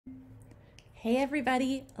Hey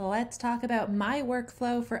everybody, let's talk about my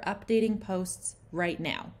workflow for updating posts right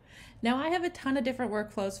now. Now I have a ton of different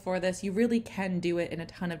workflows for this. You really can do it in a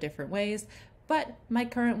ton of different ways, but my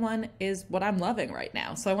current one is what I'm loving right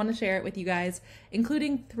now. So I want to share it with you guys,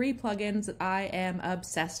 including 3 plugins that I am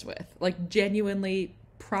obsessed with, like genuinely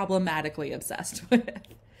problematically obsessed with.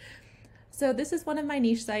 So this is one of my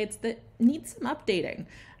niche sites that needs some updating.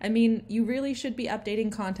 I mean, you really should be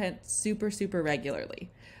updating content super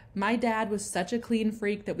regularly. My dad was such a clean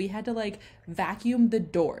freak that we had to vacuum the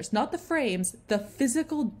doors, not the frames, the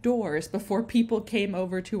physical doors before people came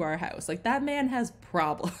over to our house. Like, that man has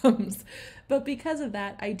problems. But because of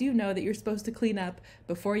that, I do know that you're supposed to clean up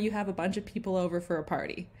before you have a bunch of people over for a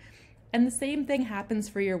party. And the same thing happens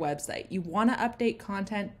for your website. You want to update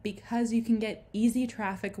content because you can get easy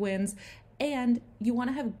traffic wins and you want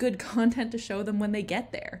to have good content to show them when they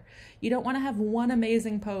get there. You don't want to have one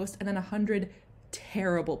amazing post and then 100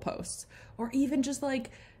 terrible posts, or even just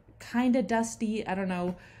kind of dusty, I don't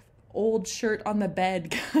know, old shirt on the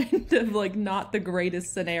bed, kind of not the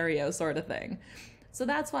greatest scenario sort of thing. So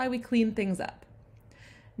that's why we clean things up.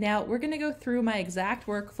 Now we're going to go through my exact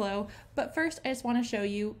workflow, but first I just want to show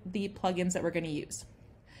you the plugins that we're going to use.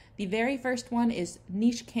 The very first one is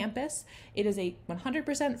Niche Campus. It is a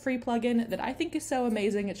 100% free plugin that I think is so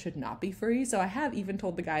amazing it should not be free. So I have even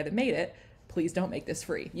told the guy that made it, please don't make this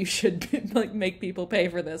free. You should make people pay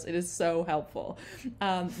for this. It is so helpful.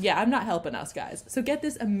 Yeah, I'm not helping us, guys. So get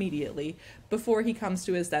this immediately before he comes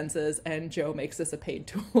to his senses and Joe makes this a paid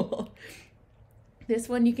tool. This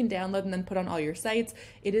one you can download and then put on all your sites.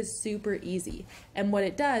 It is super easy. And what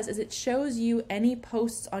it does is it shows you any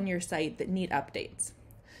posts on your site that need updates.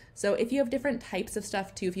 So if you have different types of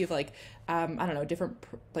stuff too, if you have I don't know, different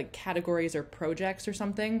categories or projects or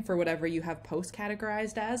something for whatever you have post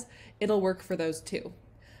categorized as, it'll work for those too.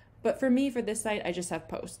 But for me, for this site, I just have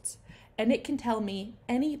posts. And it can tell me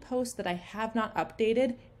any post that I have not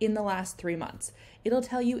updated in the last 3 months. It'll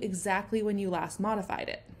tell you exactly when you last modified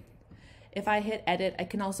it. If I hit edit, I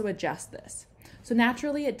can also adjust this. So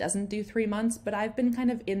naturally it doesn't do 3 months, but I've been kind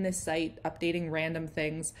of in this site updating random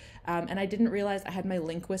things, and I didn't realize I had my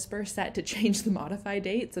link whisper set to change the modify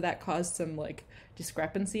date, so that caused some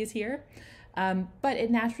discrepancies here. But it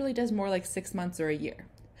naturally does more like 6 months or a year.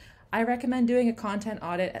 I recommend doing a content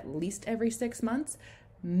audit at least every 6 months,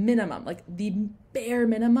 minimum, the bare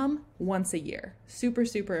minimum, once a year.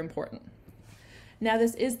 Super important. Now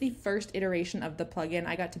this is the first iteration of the plugin.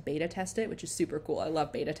 I got to beta test it, which is super cool. I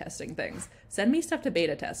love beta testing things. Send me stuff to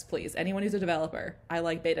beta test, please. Anyone who's a developer, I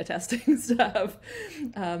like beta testing stuff.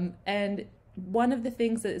 And one of the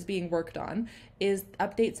things that is being worked on is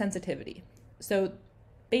update sensitivity. So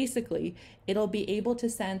basically, it'll be able to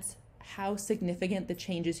sense how significant the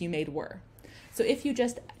changes you made were. So if you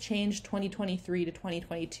just changed 2023 to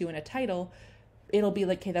 2022 in a title, it'll be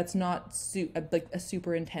like, okay, that's not a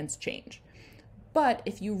super intense change. But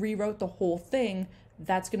if you rewrote the whole thing,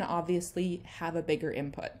 that's going to obviously have a bigger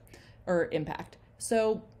input or impact.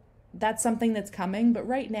 So that's something that's coming, but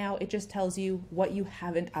right now it just tells you what you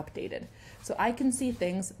haven't updated. So I can see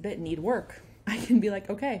things that need work. I can be like,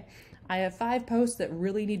 okay, I have 5 posts that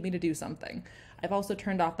really need me to do something. I've also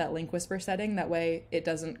turned off that link whisper setting. That way it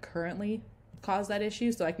doesn't currently cause that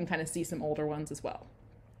issue, so I can kind of see some older ones as well.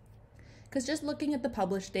 Because just looking at the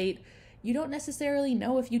publish date, you don't necessarily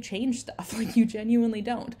know if you change stuff. You genuinely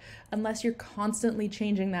don't, unless you're constantly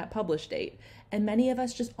changing that publish date. And many of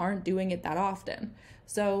us just aren't doing it that often.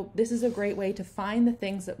 So this is a great way to find the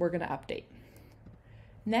things that we're going to update.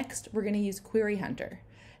 Next, we're going to use Query Hunter.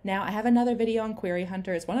 Now, I have another video on Query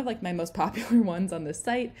Hunter. It's one of my most popular ones on this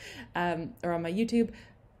site or on my YouTube.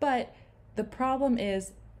 But the problem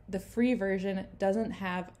is the free version doesn't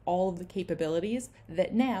have all of the capabilities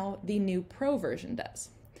that now the new Pro version does.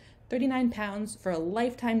 £39 for a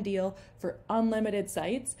lifetime deal for unlimited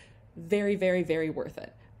sites. Very worth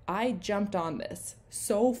it. I jumped on this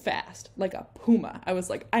so fast, like a puma. I was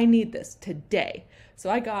like, I need this today. So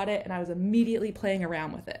I got it and I was immediately playing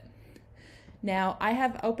around with it. Now I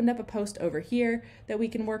have opened up a post over here that we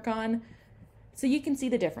can work on so you can see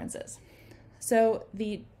the differences. So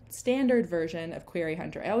the standard version of Query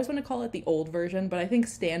Hunter, I always want to call it the old version, but I think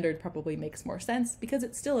standard probably makes more sense because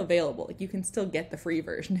it's still available. You can still get the free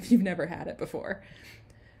version if you've never had it before.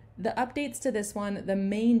 The updates to this one, the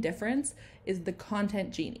main difference is the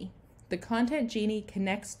Content Genie. The Content Genie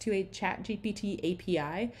connects to a ChatGPT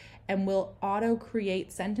API and will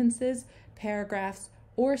auto-create sentences, paragraphs,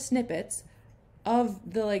 or snippets of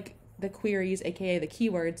the queries, aka the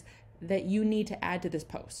keywords, that you need to add to this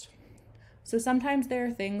post. So sometimes there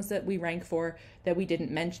are things that we rank for that we didn't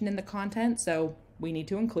mention in the content, so we need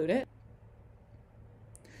to include it.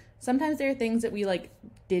 Sometimes there are things that we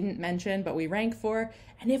didn't mention, but we rank for.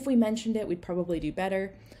 And if we mentioned it, we'd probably do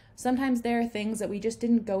better. Sometimes there are things that we just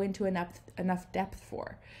didn't go into enough depth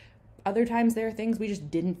for. Other times there are things we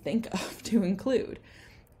just didn't think of to include.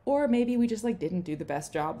 Or maybe we just didn't do the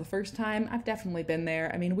best job the first time. I've definitely been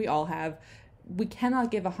there. I mean, we all have. We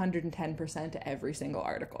cannot give 110% to every single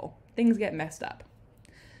article. Things get messed up.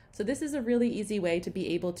 So this is a really easy way to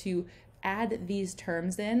be able to add these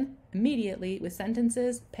terms in immediately with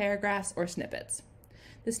sentences, paragraphs, or snippets.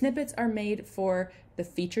 The snippets are made for the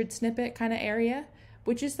featured snippet kind of area,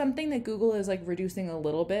 which is something that Google is reducing a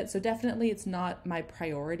little bit. So definitely it's not my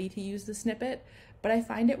priority to use the snippet, but I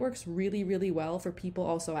find it works really, really well for people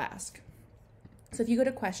also ask. So if you go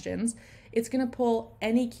to questions, it's going to pull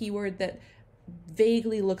any keyword that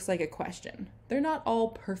vaguely looks like a question. They're not all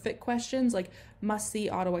perfect questions like must see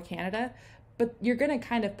Ottawa, Canada, but you're going to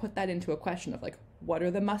kind of put that into a question of what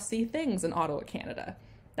are the must see things in Ottawa, Canada?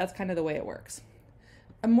 That's kind of the way it works.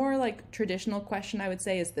 A more traditional question I would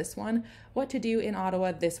say is this one: what to do in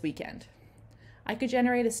Ottawa this weekend? I could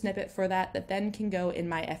generate a snippet for that then can go in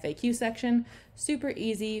my FAQ section. Super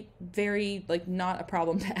easy, very not a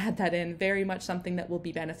problem to add that in, very much something that will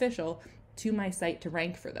be beneficial to my site to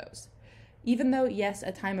rank for those. Even though, yes,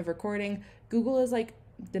 at time of recording, Google is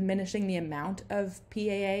diminishing the amount of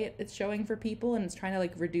PAA it's showing for people, and it's trying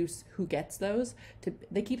to reduce who gets those.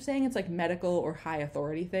 They keep saying it's medical or high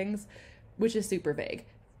authority things, which is super vague.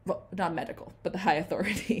 Well, not medical, but the high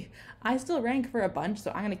authority. I still rank for a bunch, so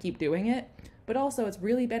I'm going to keep doing it. But also it's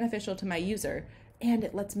really beneficial to my user, and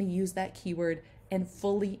it lets me use that keyword and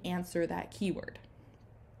fully answer that keyword.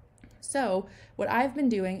 So what I've been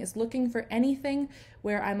doing is looking for anything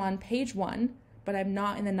where I'm on page 1, but I'm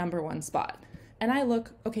not in the number 1 spot. And I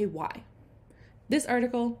look, okay, why? This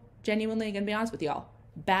article, genuinely gonna be honest with y'all,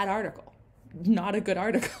 bad article. Not a good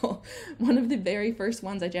article. One of the very first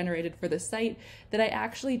ones I generated for the site that I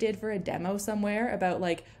actually did for a demo somewhere about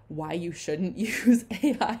why you shouldn't use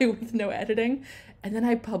AI with no editing. And then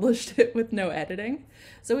I published it with no editing.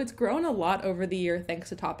 So it's grown a lot over the year thanks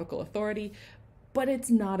to Topical Authority, but it's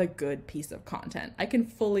not a good piece of content. I can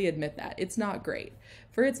fully admit that. It's not great.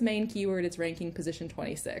 For its main keyword, it's ranking position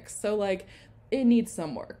 26. So it needs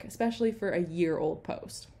some work, especially for a year-old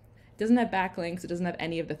post. It doesn't have backlinks. It doesn't have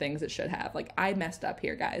any of the things it should have. I messed up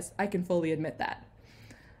here, guys. I can fully admit that.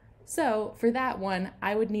 So for that one,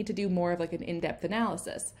 I would need to do more of an in-depth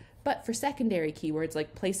analysis. But for secondary keywords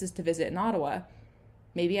like places to visit in Ottawa,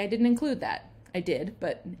 maybe I didn't include that. I did,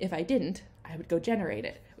 but if I didn't, I would go generate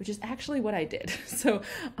it, which is actually what I did. So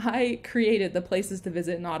I created the places to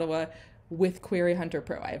visit in Ottawa with Query Hunter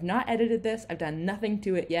Pro. I have not edited this. I've done nothing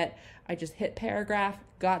to it yet. I just hit paragraph,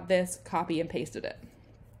 got this, copy and pasted it.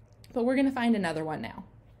 But we're going to find another one now.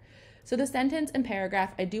 So the sentence and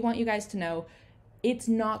paragraph, I do want you guys to know, it's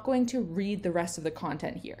not going to read the rest of the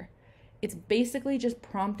content here. It's basically just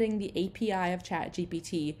prompting the API of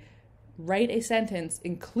ChatGPT, write a sentence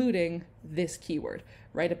including this keyword,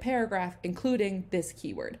 write a paragraph including this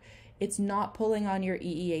keyword. It's not pulling on your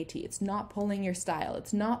EEAT. It's not pulling your style.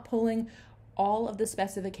 It's not pulling all of the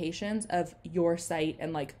specifications of your site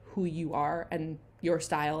and who you are and your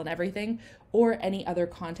style and everything, or any other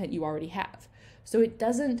content you already have. So it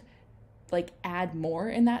doesn't add more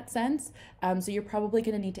in that sense. So you're probably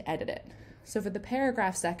going to need to edit it. So for the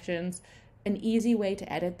paragraph sections, an easy way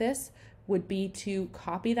to edit this would be to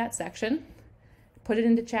copy that section, put it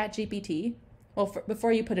into ChatGPT. Well,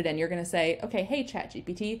 before you put it in, you're going to say, okay, hey,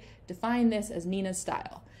 ChatGPT, define this as Nina's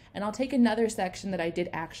style. And I'll take another section that I did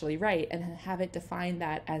actually write and have it define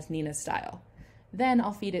that as Nina's style. Then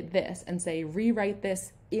I'll feed it this and say, rewrite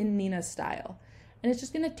this in Nina's style. And it's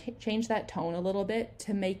just going to change that tone a little bit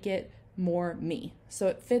to make it more me. So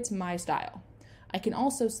it fits my style. I can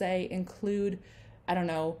also say include, I don't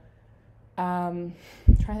know, I'm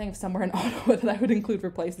trying to think of somewhere in Ottawa that I would include for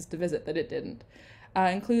places to visit that it didn't.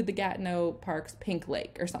 Include the Gatineau Park's Pink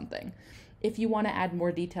Lake or something, if you want to add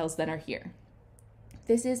more details than are here.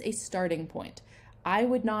 This is a starting point. I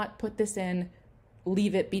would not put this in,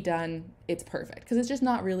 leave it be done, it's perfect, because it's just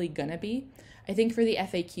not really gonna be. I think for the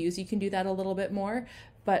FAQs, you can do that a little bit more,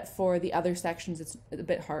 but for the other sections, it's a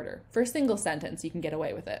bit harder. For a single sentence, you can get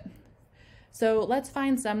away with it. So let's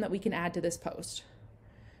find some that we can add to this post.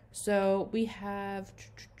 So we have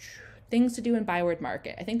things to do in Byword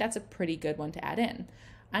Market. I think that's a pretty good one to add in.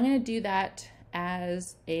 I'm going to do that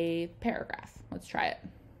as a paragraph. Let's try it.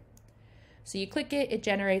 So you click it, it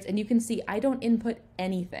generates, and you can see I don't input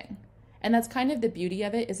anything. And that's kind of the beauty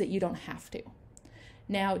of it, is that you don't have to.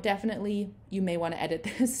 Now, definitely you may want to edit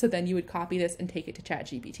this, so then you would copy this and take it to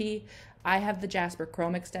ChatGPT. I have the Jasper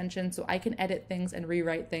Chrome extension, so I can edit things and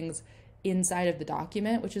rewrite things inside of the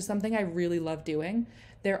document, which is something I really love doing.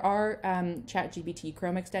 There are ChatGPT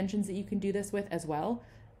Chrome extensions that you can do this with as well.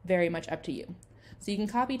 Very much up to you. So you can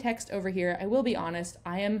copy text over here. I will be honest,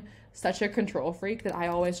 I am such a control freak that I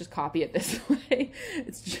always just copy it this way.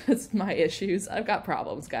 It's just my issues. I've got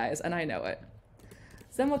problems, guys, and I know it.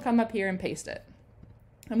 So then we'll come up here and paste it.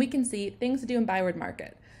 And we can see things to do in Byward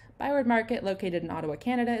Market. Byward Market, located in Ottawa,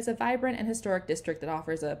 Canada, is a vibrant and historic district that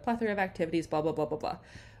offers a plethora of activities, blah, blah, blah, blah, blah.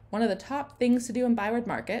 One of the top things to do in Byward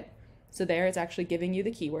Market, so there it's actually giving you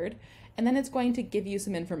the keyword, and then it's going to give you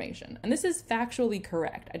some information. And this is factually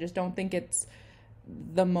correct. I just don't think it's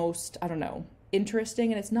the most, I don't know,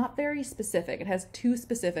 interesting, and it's not very specific. It has two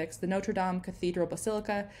specifics, the Notre Dame Cathedral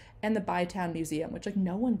Basilica and the Bytown Museum, which like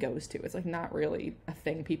no one goes to. It's like not really a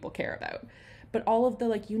thing people care about. But all of the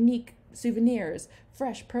like unique souvenirs,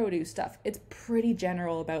 fresh produce stuff, it's pretty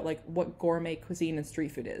general about like what gourmet cuisine and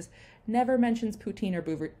street food is. Never mentions poutine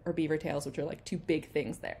or beaver tails, which are like two big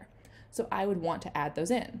things there. So I would want to add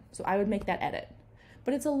those in. So I would make that edit.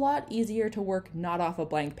 But it's a lot easier to work not off a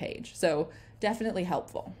blank page. So definitely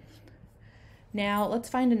helpful. Now let's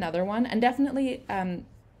find another one, and definitely,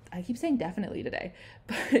 I keep saying definitely today,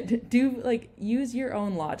 but do like use your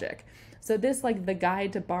own logic. So this, like the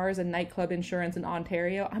guide to bars and nightclub insurance in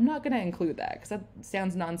Ontario, I'm not going to include that because that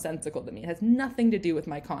sounds nonsensical to me. It has nothing to do with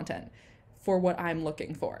my content for what I'm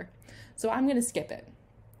looking for. So I'm going to skip it.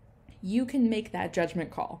 You can make that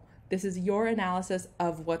judgment call. This is your analysis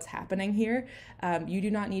of what's happening here. You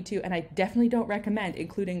do not need to, and I definitely don't recommend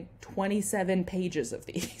including 27 pages of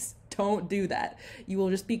these. Don't do that. You will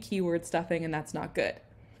just be keyword stuffing, and that's not good.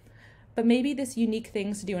 But maybe this unique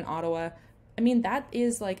things to do in Ottawa, I mean, that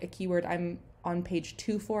is like a keyword I'm on page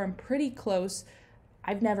 2 for. I'm pretty close.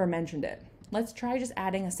 I've never mentioned it. Let's try just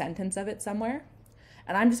adding a sentence of it somewhere.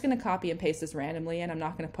 And I'm just going to copy and paste this randomly, and I'm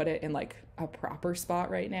not going to put it in like a proper spot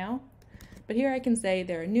right now. But here I can say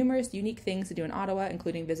there are numerous unique things to do in Ottawa,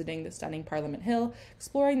 including visiting the stunning Parliament Hill,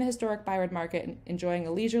 exploring the historic Byward Market, and enjoying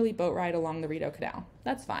a leisurely boat ride along the Rideau Canal.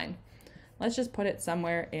 That's fine. Let's just put it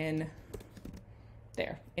somewhere in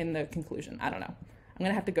there, in the conclusion. I don't know. I'm going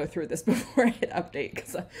to have to go through this before I hit update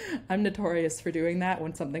because I'm notorious for doing that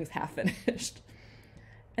when something's half finished.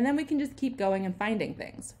 And then we can just keep going and finding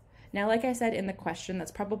things. Now, like I said in the question,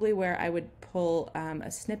 that's probably where I would pull a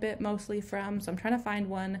snippet mostly from. So I'm trying to find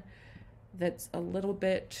one that's a little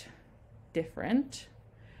bit different.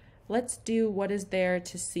 Let's do what is there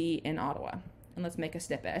to see in Ottawa, and let's make a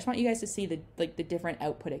snippet. I just want you guys to see the different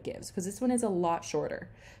output it gives, because this one is a lot shorter.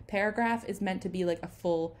 Paragraph is meant to be like a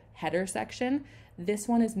full header section. This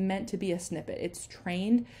one is meant to be a snippet. It's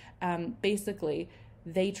trained, basically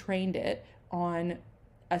they trained it on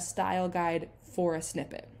a style guide for a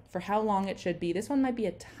snippet, for how long it should be. This one might be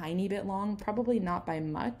a tiny bit long, probably not by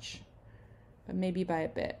much, but maybe by a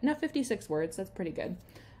bit. No, 56 words, that's pretty good.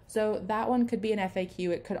 So that one could be an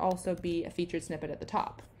FAQ. It could also be a featured snippet at the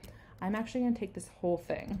top. I'm actually going to take this whole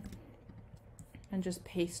thing and just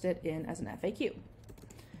paste it in as an FAQ.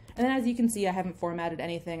 And then as you can see, I haven't formatted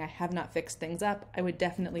anything. I have not fixed things up. I would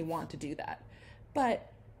definitely want to do that.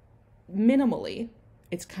 But minimally,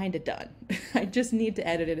 it's kind of done. I just need to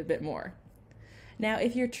edit it a bit more. Now,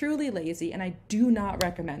 if you're truly lazy, and I do not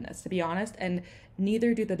recommend this, to be honest, and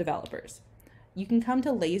neither do the developers, you can come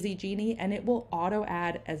to Lazy Genie and it will auto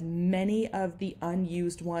add as many of the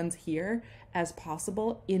unused ones here as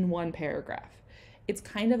possible in one paragraph. It's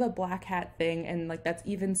kind of a black hat thing, and like that's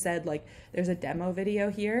even said, like there's a demo video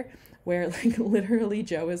here where like literally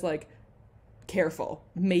Joe is like, careful,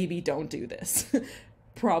 maybe don't do this.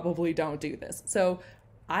 Probably don't do this. So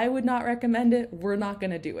I would not recommend it. We're not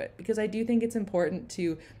going to do it because I do think it's important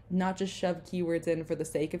to not just shove keywords in for the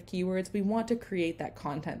sake of keywords. We want to create that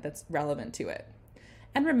content that's relevant to it.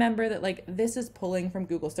 And remember that like this is pulling from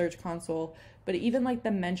Google Search Console, but even like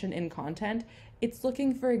the mention in content, it's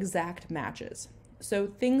looking for exact matches. So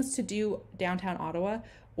things to do downtown Ottawa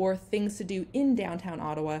or things to do in downtown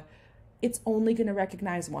Ottawa, it's only going to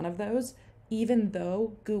recognize one of those, even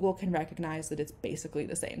though Google can recognize that it's basically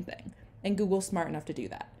the same thing. And Google's smart enough to do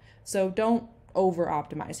that. So don't over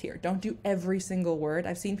optimize here. Don't do every single word.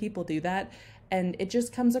 I've seen people do that, and it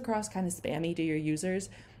just comes across kind of spammy to your users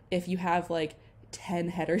if you have like 10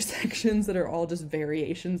 header sections that are all just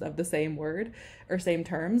variations of the same word or same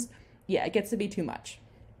terms. Yeah, it gets to be too much.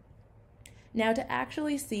 Now, to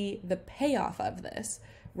actually see the payoff of this,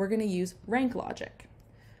 we're going to use Rank Logic.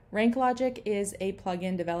 Rank Logic is a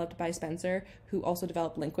plugin developed by Spencer, who also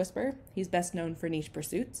developed Link Whisper. He's best known for niche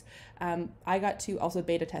pursuits. I got to also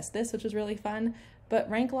beta test this, which was really fun. But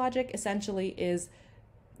Rank Logic essentially is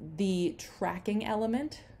the tracking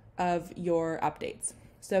element of your updates.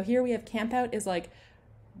 So here we have Campout is like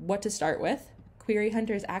what to start with. Query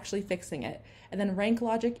Hunter is actually fixing it. And then Rank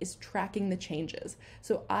Logic is tracking the changes.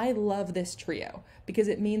 So I love this trio because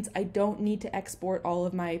it means I don't need to export all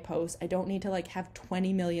of my posts. I don't need to like have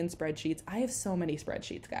 20 million spreadsheets. I have so many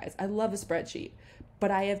spreadsheets, guys. I love a spreadsheet, but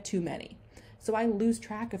I have too many. So I lose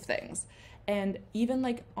track of things. And even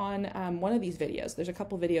like on one of these videos, there's a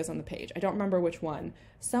couple videos on the page. I don't remember which one.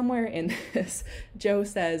 Somewhere in this, Joe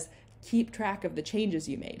says, keep track of the changes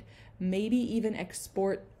you made. Maybe even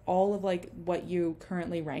export all of like what you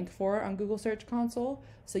currently rank for on Google Search Console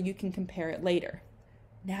so you can compare it later.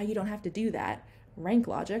 Now you don't have to do that. Rank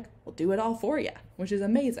Logic will do it all for you, which is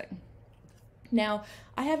amazing. Now,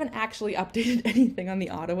 I haven't actually updated anything on the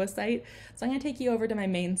Ottawa site, so I'm going to take you over to my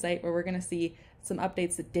main site where we're going to see some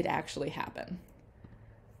updates that did actually happen.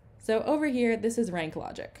 So over here, this is Rank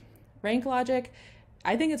Logic. Rank Logic,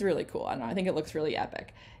 I think it's really cool. I don't know, I think it looks really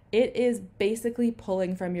epic. It is basically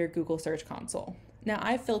pulling from your Google Search Console. Now,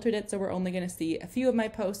 I've filtered it so we're only going to see a few of my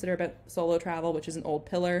posts that are about solo travel, which is an old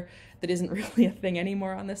pillar that isn't really a thing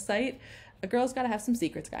anymore on this site. A girl's got to have some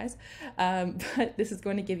secrets, guys. But this is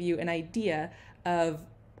going to give you an idea of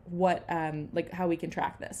what, like how we can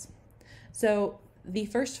track this. So the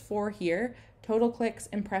first four here, total clicks,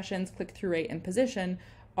 impressions, click-through rate, and position,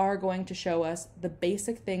 are going to show us the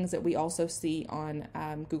basic things that we also see on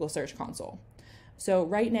Google Search Console. So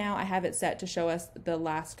right now I have it set to show us the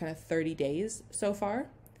last kind of 30 days so far.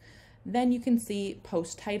 Then you can see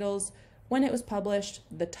post titles, when it was published,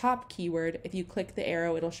 the top keyword. If you click the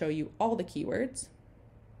arrow, it'll show you all the keywords.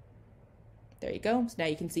 There you go. So now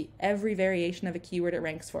you can see every variation of a keyword it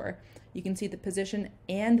ranks for. You can see the position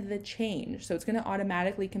and the change. So it's going to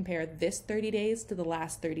automatically compare this 30 days to the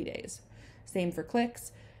last 30 days. Same for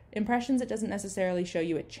clicks. Impressions, it doesn't necessarily show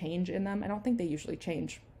you a change in them. I don't think they usually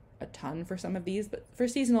change a ton for some of these, but for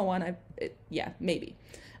seasonal one, yeah, maybe.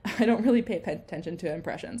 I don't really pay attention to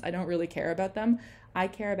impressions. I don't really care about them. I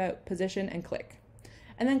care about position and click.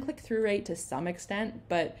 And then click-through rate to some extent,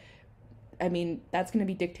 but I mean, that's going to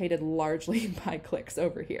be dictated largely by clicks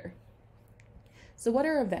over here. So what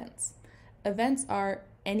are events? Events are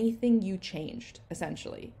anything you changed,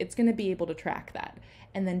 essentially. It's going to be able to track that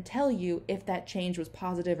and then tell you if that change was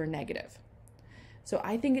positive or negative. So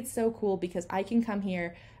I think it's so cool because I can come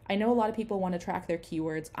here. I know a lot of people want to track their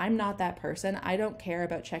keywords. I'm not that person. I don't care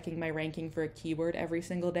about checking my ranking for a keyword every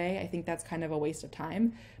single day. I think that's kind of a waste of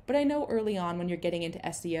time. But I know early on when you're getting into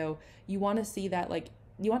SEO, you want to see that, like,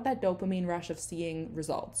 you want that dopamine rush of seeing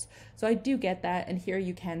results. So I do get that, and here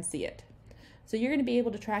you can see it. So you're going to be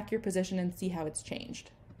able to track your position and see how it's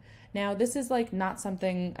changed. Now, this is like not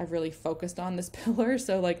something I've really focused on, this pillar,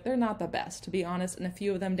 so like they're not the best, to be honest, and a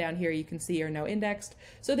few of them down here you can see are no indexed,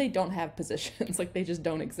 so they don't have positions, like they just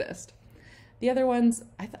don't exist. The other ones,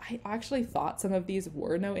 I actually thought some of these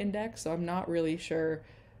were no indexed, so I'm not really sure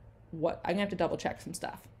what, I'm gonna have to double check some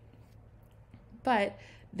stuff. But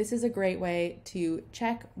this is a great way to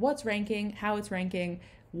check what's ranking, how it's ranking,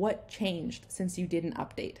 what changed since you did an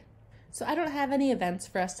update. So I don't have any events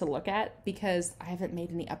for us to look at because I haven't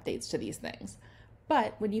made any updates to these things.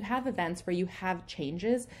 But when you have events where you have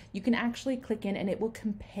changes, you can actually click in and it will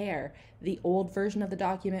compare the old version of the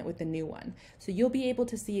document with the new one. So you'll be able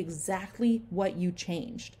to see exactly what you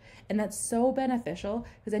changed. And that's so beneficial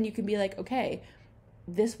because then you can be like, okay,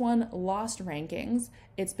 this one lost rankings.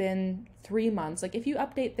 It's been 3 months. Like if you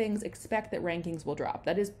update things, expect that rankings will drop.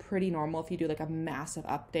 That is pretty normal if you do like a massive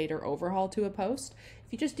update or overhaul to a post.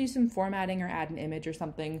 If you just do some formatting or add an image or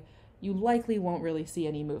something, you likely won't really see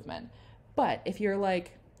any movement. But if you're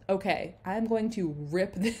like, okay, I'm going to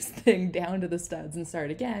rip this thing down to the studs and start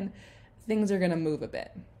again, things are going to move a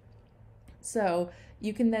bit. So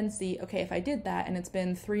you can then see, okay, if I did that and it's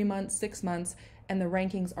been 3 months, 6 months, and the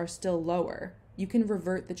rankings are still lower, you can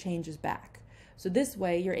revert the changes back. So this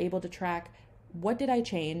way you're able to track what did I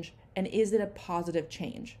change and is it a positive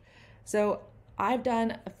change? So I've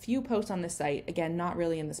done a few posts on this site, again, not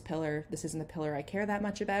really in this pillar. This isn't a pillar I care that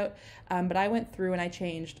much about, but I went through and I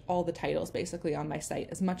changed all the titles basically on my site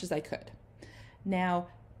as much as I could. Now,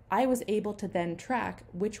 I was able to then track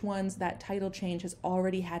which ones that title change has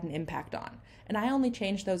already had an impact on. And I only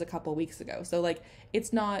changed those a couple weeks ago. So like,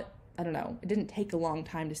 it's not, I don't know, it didn't take a long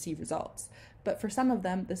time to see results. But for some of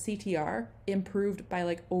them, the CTR improved by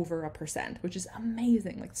like over 1%, which is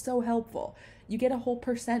amazing, like so helpful. You get a whole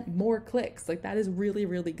 % more clicks, like that is really,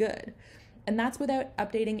 really good. And that's without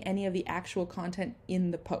updating any of the actual content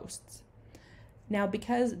in the posts. Now,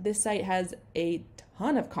 because this site has a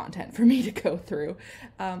ton of content for me to go through,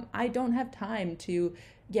 I don't have time to,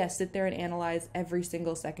 yes, sit there and analyze every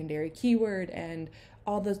single secondary keyword and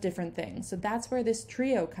all those different things. So that's where this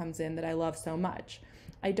trio comes in that I love so much.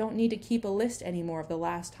 I don't need to keep a list anymore of the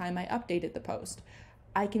last time I updated the post.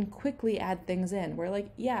 I can quickly add things in where, like,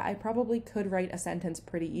 yeah, I probably could write a sentence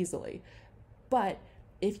pretty easily. But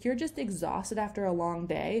if you're just exhausted after a long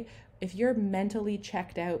day, if you're mentally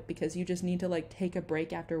checked out because you just need to like take a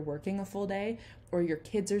break after working a full day, or your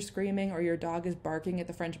kids are screaming, or your dog is barking at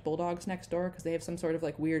the French bulldogs next door because they have some sort of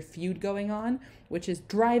like weird feud going on, which is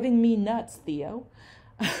driving me nuts, Theo,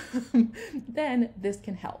 then this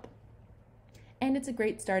can help. And it's a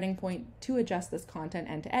great starting point to adjust this content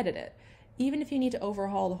and to edit it. Even if you need to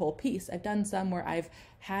overhaul the whole piece, I've done some where I've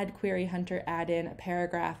had Query Hunter add in a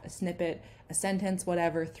paragraph, a snippet, a sentence,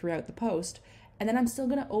 whatever, throughout the post, and then I'm still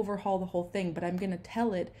going to overhaul the whole thing, but I'm going to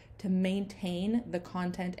tell it to maintain the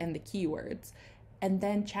content and the keywords. And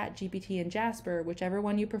then ChatGPT and Jasper, whichever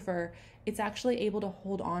one you prefer, it's actually able to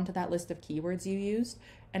hold on to that list of keywords you used,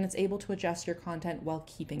 and it's able to adjust your content while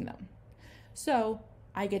keeping them. So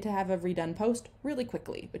I get to have a redone post really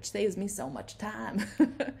quickly, which saves me so much time.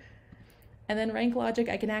 And then Rank Logic,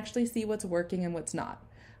 I can actually see what's working and what's not.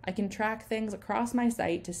 I can track things across my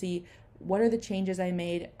site to see what are the changes I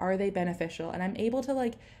made, are they beneficial, and I'm able to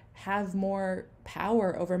like have more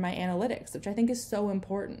power over my analytics, which I think is so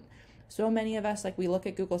important. So many of us, like, we look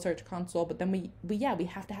at Google Search Console, but then we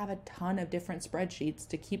have to have a ton of different spreadsheets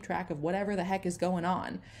to keep track of whatever the heck is going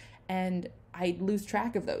on. And I lose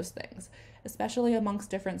track of those things, especially amongst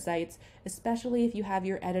different sites, especially if you have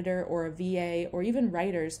your editor or a VA or even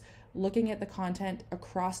writers looking at the content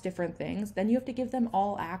across different things, then you have to give them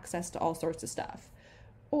all access to all sorts of stuff.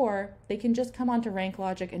 Or they can just come onto Rank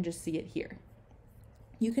Logic and just see it here.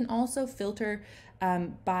 You can also filter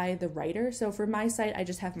by the writer. So for my site, I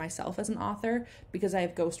just have myself as an author because I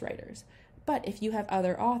have ghostwriters. But if you have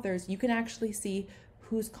other authors, you can actually see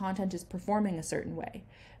whose content is performing a certain way.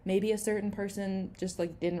 Maybe a certain person just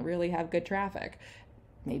like didn't really have good traffic.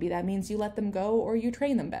 Maybe that means you let them go or you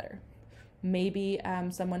train them better. Maybe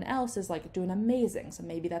someone else is like doing amazing, so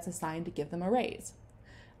maybe that's a sign to give them a raise.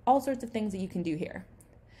 All sorts of things that you can do here.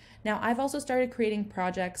 Now, I've also started creating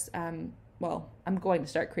projects. I'm going to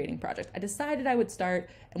start creating projects. I decided I would start,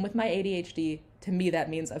 and with my ADHD, to me that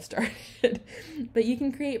means I've started. But you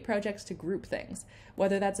can create projects to group things,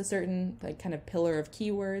 whether that's a certain like kind of pillar of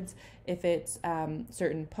keywords, if it's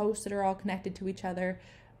certain posts that are all connected to each other.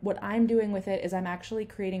 What I'm doing with it is I'm actually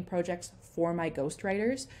creating projects for my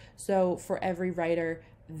ghostwriters. So for every writer,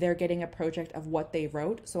 they're getting a project of what they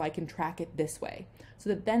wrote, so I can track it this way, so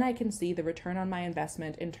that then I can see the return on my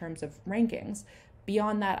investment in terms of rankings.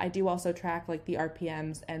 Beyond that, I do also track like the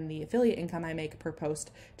RPMs and the affiliate income I make per post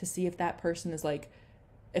to see if that person is like,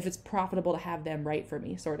 if it's profitable to have them write for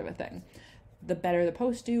me, sort of a thing. The better the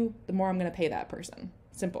posts do, the more I'm going to pay that person.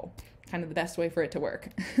 Simple. Kind of the best way for it to work.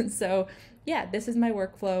 So yeah, this is my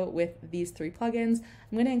workflow with these 3 plugins.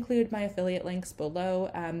 I'm going to include my affiliate links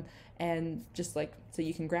below and just like so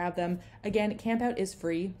you can grab them. Again, Campout is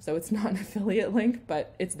free, so it's not an affiliate link,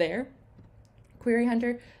 but it's there. Query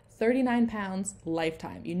Hunter, £39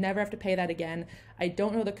 lifetime. You never have to pay that again. I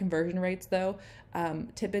don't know the conversion rates though.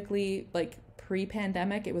 Typically, like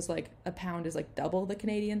pre-pandemic, it was like a pound is like double the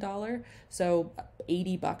Canadian dollar. So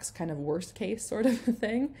 $80 kind of worst case sort of a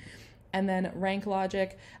thing. And then Rank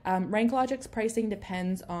Logic. Rank Logic's pricing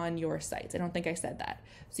depends on your sites. I don't think I said that.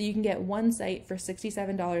 So you can get 1 site for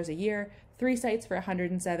 $67 a year, 3 sites for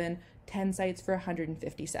 $107, 10 sites for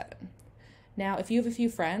 $157. Now, if you have a few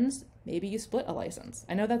friends, maybe you split a license.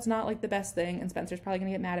 I know that's not like the best thing, and Spencer's probably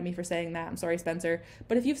gonna get mad at me for saying that. I'm sorry, Spencer.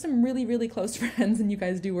 But if you have some really, really close friends and you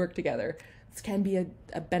guys do work together, this can be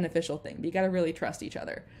a beneficial thing, but you gotta really trust each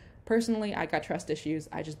other. Personally, I got trust issues.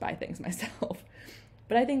 I just buy things myself.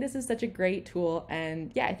 But I think this is such a great tool,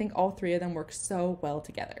 and yeah, I think all 3 of them work so well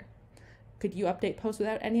together. Could you update posts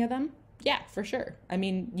without any of them? Yeah, for sure. I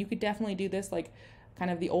mean, you could definitely do this like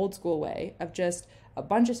kind of the old school way of just a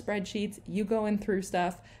bunch of spreadsheets, you going through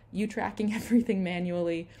stuff, you tracking everything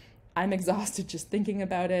manually. I'm exhausted just thinking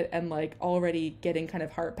about it and like already getting kind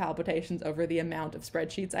of heart palpitations over the amount of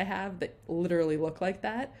spreadsheets I have that literally look like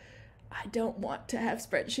that. I don't want to have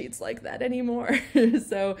spreadsheets like that anymore.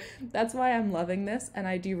 So that's why I'm loving this, and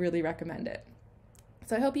I do really recommend it.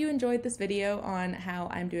 So I hope you enjoyed this video on how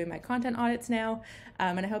I'm doing my content audits now,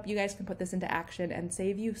 and I hope you guys can put this into action and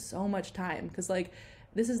save you so much time, because like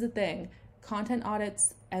this is the thing, content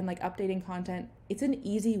audits and like updating content, it's an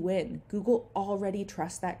easy win. Google already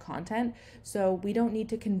trusts that content, so we don't need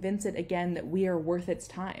to convince it again that we are worth its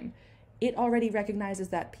time. it already recognizes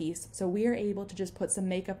that piece. So we are able to just put some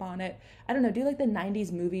makeup on it. I don't know, do like the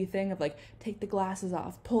 90s movie thing of like, take the glasses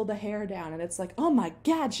off, pull the hair down, and it's like, oh my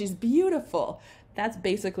God, she's beautiful. That's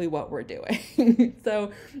basically what we're doing.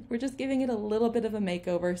 So we're just giving it a little bit of a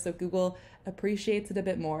makeover so Google appreciates it a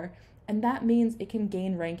bit more. And that means it can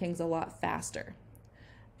gain rankings a lot faster.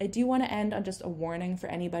 I do want to end on just a warning for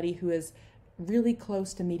anybody who is really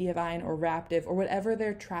close to Mediavine or Raptive or whatever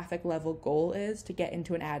their traffic level goal is to get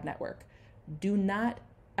into an ad network. Do not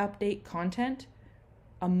update content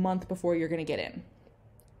a month before you're going to get in.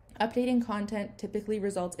 Updating content typically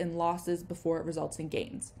results in losses before it results in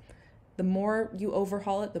gains. The more you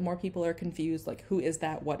overhaul it, the more people are confused, like, who is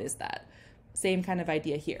that? What is that? Same kind of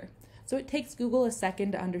idea here. So it takes Google a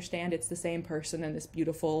second to understand it's the same person and this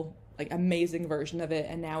beautiful, like, amazing version of it,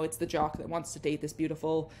 and now it's the jock that wants to date this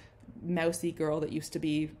beautiful, mousy girl that used to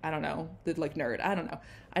be, I don't know, the like nerd. I don't know.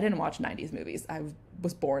 I didn't watch 90s movies. I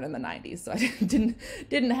was born in the 90s, so I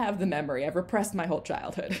didn't have the memory. I've repressed my whole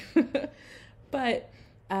childhood. But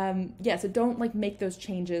yeah, so don't like make those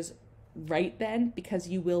changes right then, because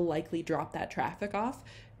you will likely drop that traffic off.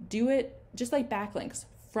 Do it just like backlinks.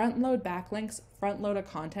 Front load backlinks, front load a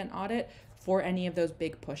content audit for any of those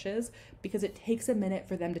big pushes, because it takes a minute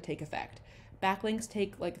for them to take effect. Backlinks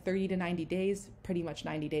take like 30 to 90 days, pretty much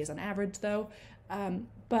 90 days on average though.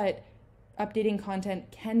 But updating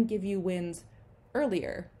content can give you wins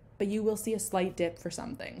earlier, but you will see a slight dip for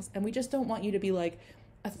some things. And we just don't want you to be like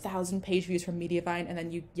 1,000 page views from Mediavine and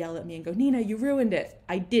then you yell at me and go, Nina, you ruined it.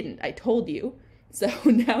 I didn't. I told you. So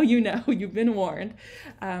now you know, you've been warned.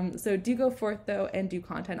 So do go forth though and do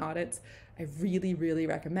content audits. I really, really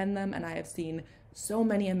recommend them. And I have seen so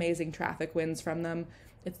many amazing traffic wins from them.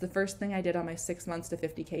 It's the first thing I did on my 6 months to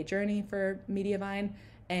 50K journey for Mediavine.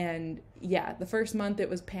 And yeah, the first month it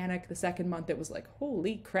was panic. The second month it was like,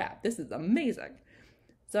 holy crap, this is amazing.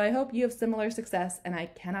 So I hope you have similar success, and I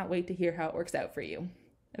cannot wait to hear how it works out for you.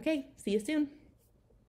 Okay, see you soon.